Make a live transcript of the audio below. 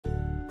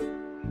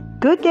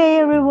Good day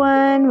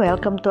everyone!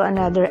 Welcome to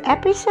another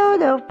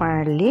episode of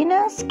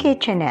Marleenas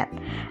Kitchenette.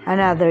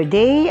 Another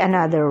day,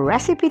 another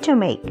recipe to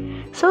make.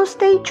 So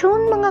stay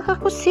tuned mga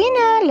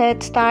kakusina.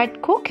 Let's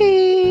start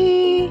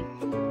cooking!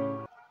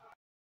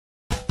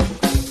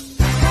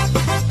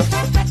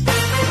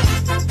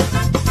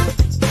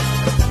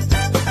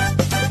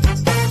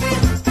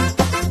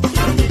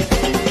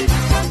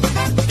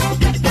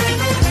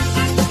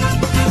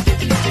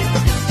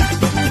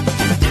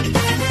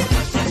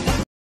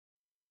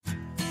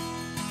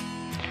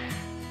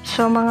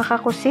 So mga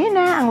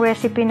kakusina, ang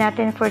recipe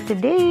natin for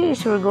today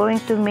is we're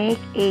going to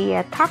make a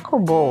taco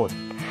boat.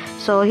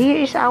 So here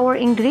is our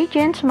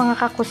ingredients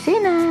mga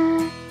kakusina.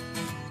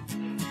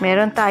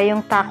 Meron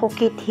tayong taco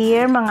kit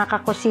here mga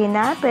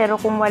kakusina, pero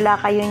kung wala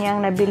kayo niyang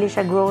nabili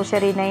sa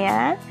grocery na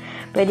yan,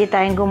 pwede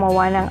tayong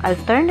gumawa ng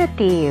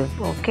alternative.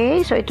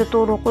 Okay? So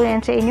ituturo ko yan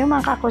sa inyo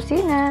mga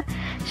kakusina.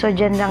 So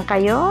dyan lang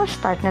kayo,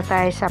 start na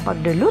tayo sa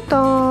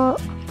pagluluto.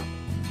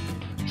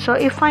 So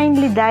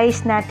i-finely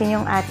dice natin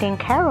yung ating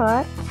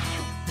carrots.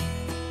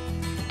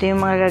 Ito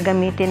yung mga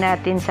gagamitin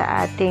natin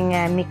sa ating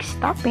mixed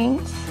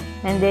toppings.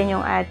 And then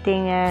yung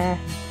ating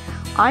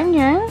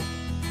onion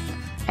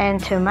and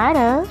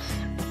tomatoes.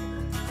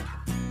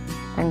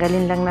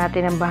 Tanggalin lang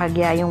natin ang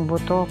bahagya yung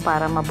buto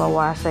para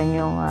mabawasan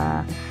yung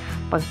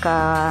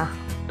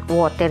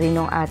pagka-watery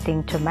ng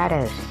ating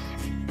tomatoes.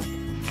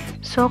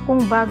 So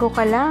kung bago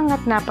ka lang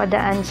at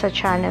napadaan sa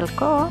channel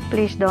ko,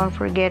 please don't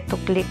forget to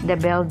click the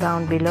bell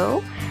down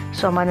below.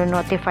 So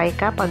manonotify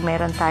ka pag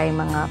meron tayong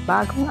mga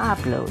bagong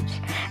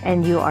uploads.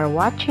 And you are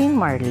watching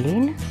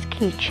Marleenas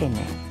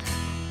Kitchenette.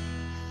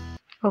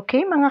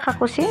 Okay mga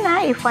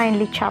kakusina,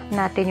 i-finely chop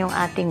natin yung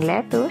ating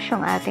lettuce,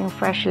 yung ating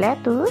fresh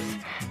lettuce.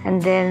 And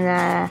then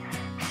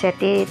set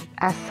it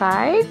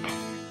aside.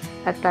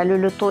 At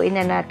lulutuin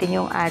na natin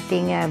yung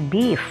ating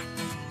beef.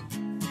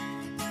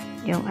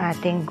 Yung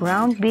ating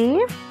ground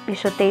beef.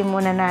 Isote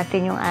muna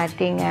natin yung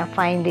ating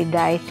finely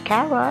diced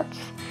carrots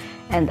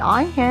and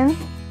onion.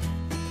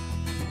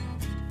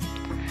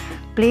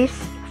 Please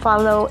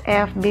follow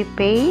FB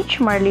page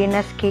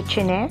Marleenas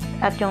Kitchenette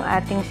at yung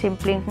ating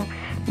simpleng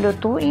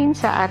lutuin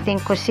sa ating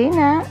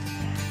kusina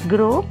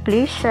group.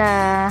 Please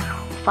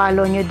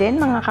follow nyo din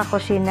mga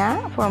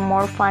kakusina for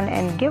more fun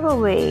and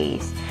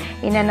giveaways.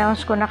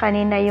 In-announce ko na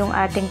kanina yung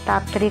ating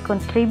top 3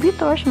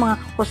 contributors mga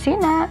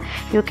kakusina.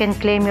 You can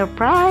claim your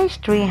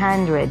prize,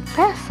 300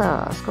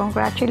 pesos.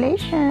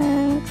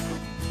 Congratulations!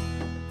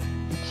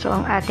 So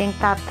ang ating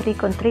top 3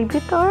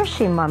 contributors,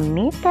 si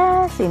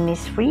Mamita, si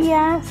Miss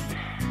Frias,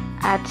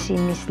 at si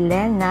Miss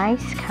Len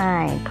Nice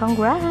Kind.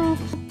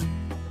 Congrats!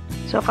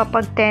 So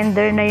kapag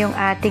tender na yung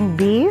ating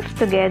beef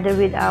together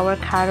with our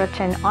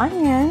carrots and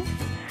onion,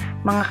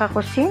 mga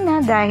kakusina,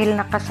 dahil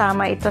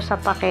nakasama ito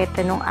sa pakete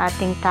ng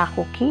ating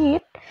taco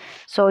kit,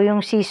 so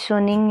yung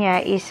seasoning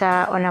niya is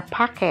on a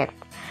packet.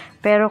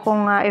 Pero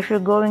kung if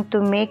you're going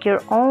to make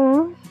your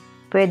own,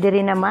 pwede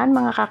rin naman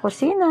mga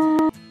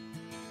kakusina.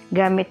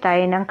 Gamit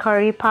tayo ng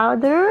curry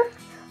powder,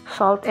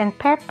 salt and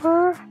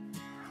pepper,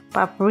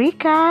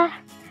 paprika,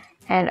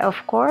 and of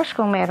course,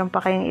 kung meron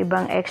pa kayong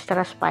ibang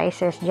extra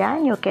spices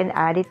dyan, you can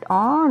add it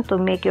on to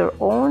make your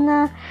own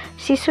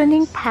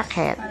seasoning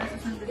packet.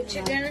 What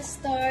you're gonna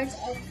start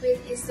off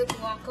with is the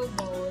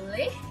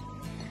guacamole,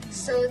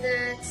 so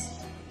that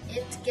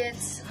it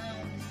gets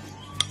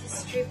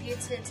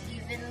distributed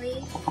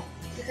evenly,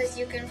 because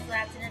you can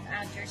flatten it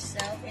out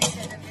yourself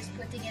instead of just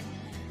putting it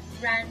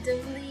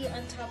randomly on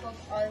top of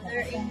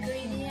other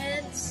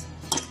ingredients.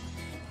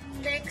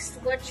 Next,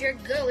 what you're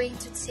going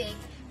to take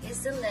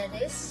is the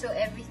lettuce, so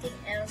everything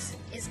else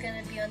is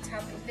gonna be on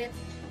top of it,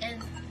 and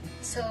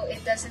so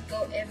it doesn't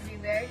go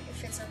everywhere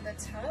if it's on the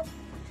top.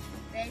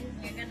 Then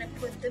you're gonna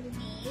put the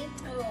meat.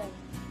 Oh,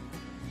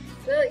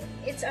 well,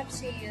 it's up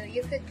to you.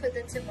 You could put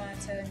the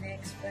tomato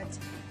next, but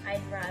I'd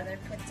rather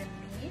put the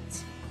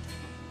meat.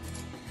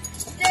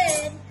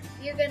 Then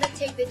you're gonna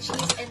take the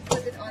cheese and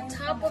put it on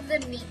top of the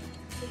meat.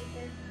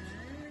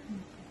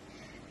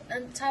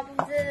 On top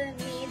of the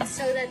meat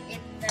so that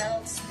it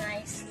melts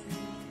nicely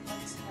on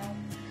top.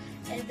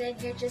 And then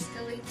you're just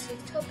going to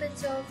top it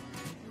off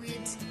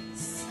with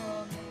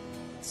some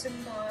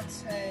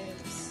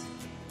tomatoes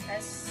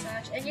as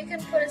such. And you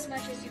can put as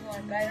much as you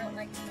want, but I don't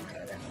like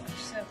tomato that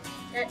much. So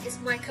that is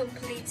my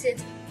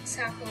completed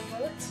taco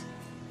boat.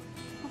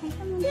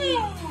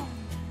 Yeah!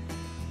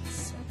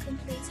 So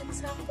completed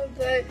taco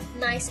boat,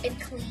 nice and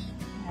clean.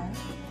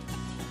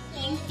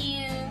 Thank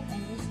you.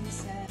 And this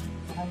is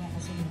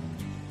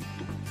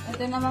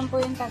ito naman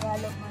po yung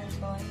Tagalog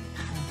Marlon.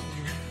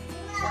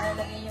 So,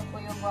 lagyan niyo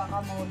po yung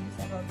guacamole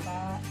sa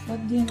baba. What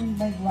do you mean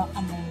by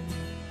guacamole?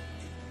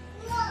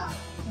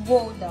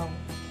 Wow daw.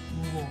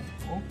 Wow,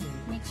 okay.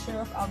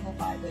 Mixture of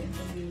avocado and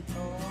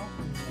tomato.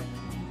 Okay.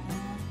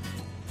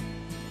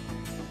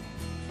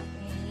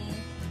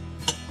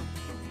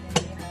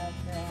 Then we have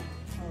the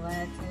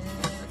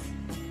lettuce.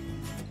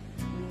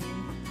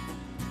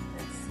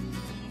 The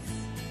cheese.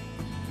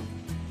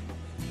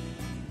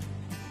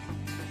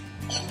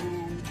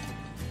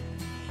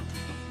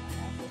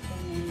 And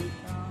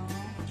tomato.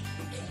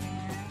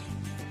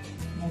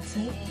 Let's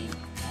see.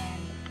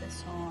 And the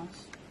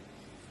sauce.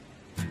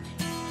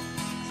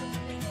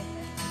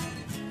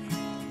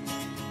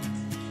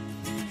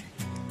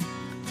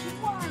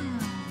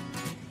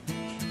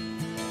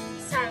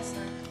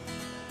 Salsa.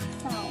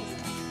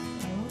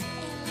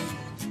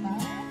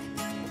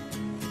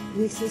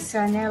 This is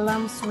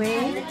Nelam's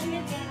way.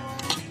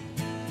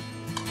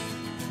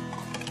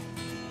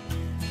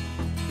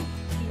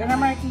 Gonna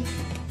Marky.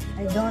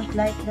 I don't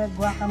like the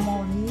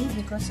guacamole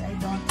because I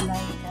don't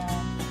like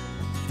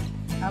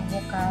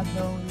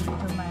avocado with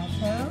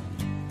tomato.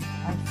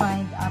 I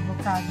find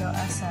avocado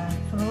as a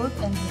fruit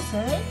and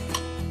dessert,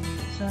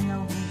 so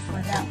no use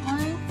for that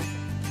one.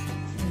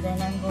 And then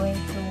I'm going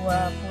to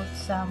put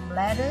some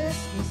lettuce.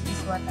 This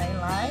is what I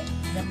like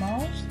the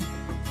most.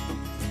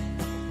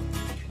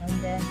 And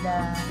then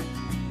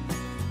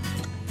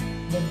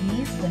the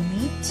beef, the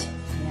meat.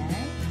 Yeah.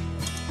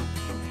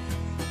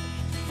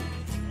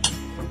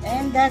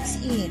 And that's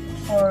it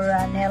for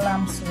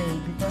Nelam's way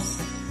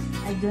because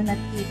I do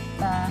not eat,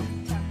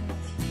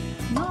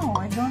 no,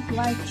 I don't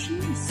like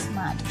cheese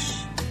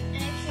much. And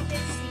if you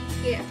can see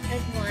here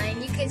at mine,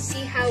 you can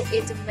see how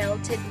it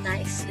melted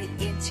nicely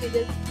into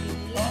the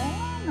beef.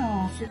 Oh,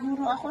 no.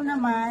 Siguro ako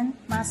naman,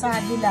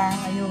 masabi lang.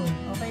 Ayun.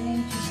 Okay na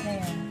yung cheese na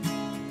yan.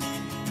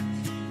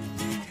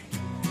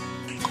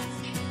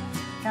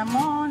 Come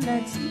on,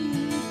 let's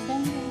eat.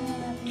 Ganda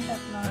natin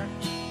tatlo.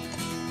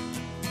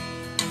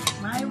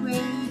 My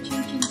way,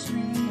 Chin-Chin's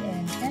way,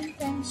 and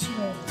Ten-Ten's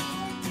way.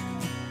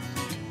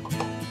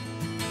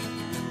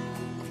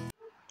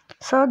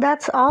 So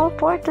that's all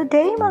for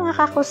today mga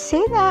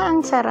kakusina. Ang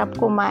sarap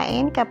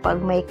kumain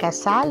kapag may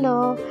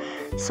kasalo.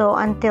 So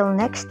until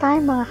next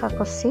time mga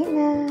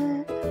kakusina.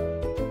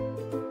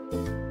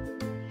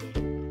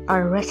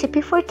 Our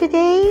recipe for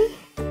today,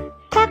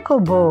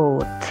 taco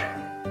boat.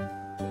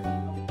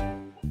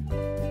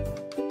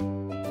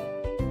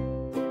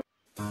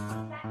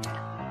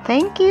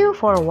 Thank you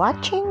for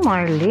watching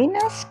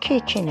Marleena's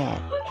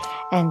Kitchenette.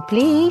 And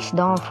please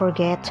don't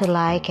forget to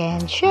like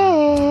and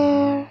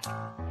share.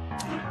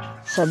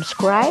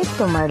 Subscribe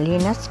to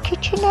Marleena's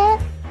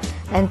Kitchenette.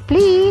 And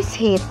please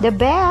hit the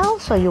bell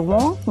so you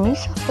won't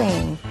miss a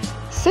thing.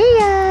 See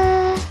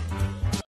ya!